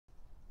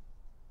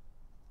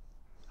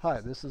Hi,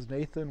 this is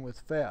Nathan with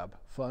Fab,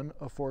 Fun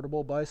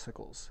Affordable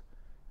Bicycles,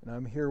 and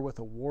I'm here with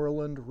a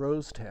Worland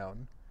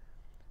Rosetown.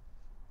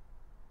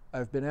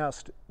 I've been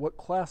asked, what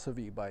class of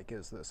e-bike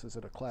is this? Is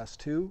it a class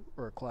 2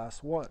 or a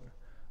class 1?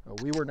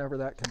 We were never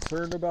that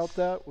concerned about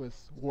that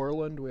with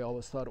Worland. We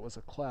always thought it was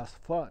a class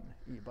fun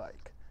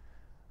e-bike.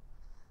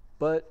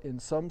 But in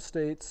some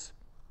states,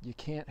 you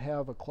can't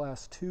have a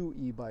class 2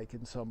 e-bike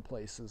in some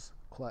places.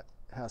 It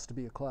has to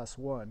be a class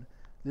 1.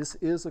 This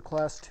is a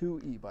class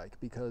 2 e-bike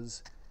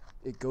because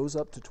it goes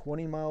up to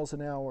 20 miles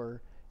an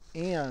hour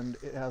and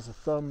it has a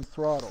thumb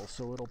throttle,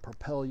 so it'll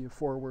propel you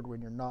forward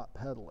when you're not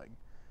pedaling.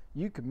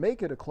 You can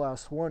make it a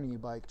class 1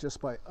 e-bike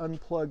just by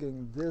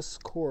unplugging this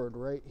cord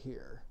right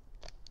here.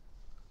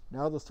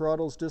 Now the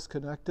throttle's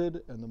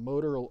disconnected and the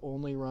motor will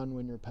only run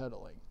when you're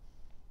pedaling.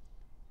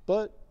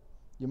 But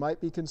you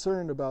might be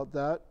concerned about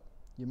that.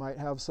 You might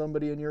have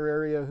somebody in your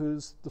area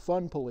who's the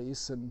fun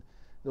police and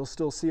they'll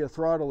still see a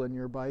throttle in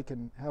your bike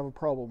and have a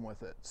problem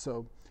with it.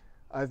 So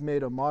I've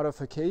made a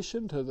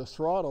modification to the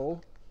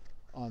throttle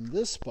on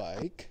this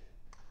bike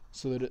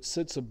so that it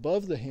sits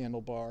above the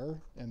handlebar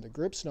and the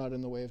grip's not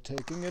in the way of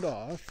taking it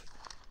off.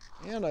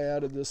 And I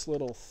added this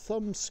little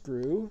thumb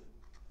screw.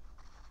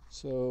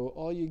 So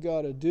all you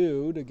gotta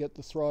do to get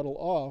the throttle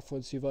off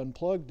once you've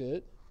unplugged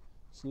it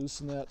is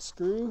loosen that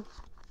screw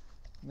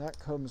and that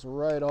comes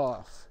right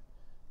off.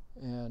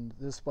 And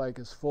this bike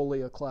is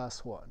fully a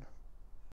class 1.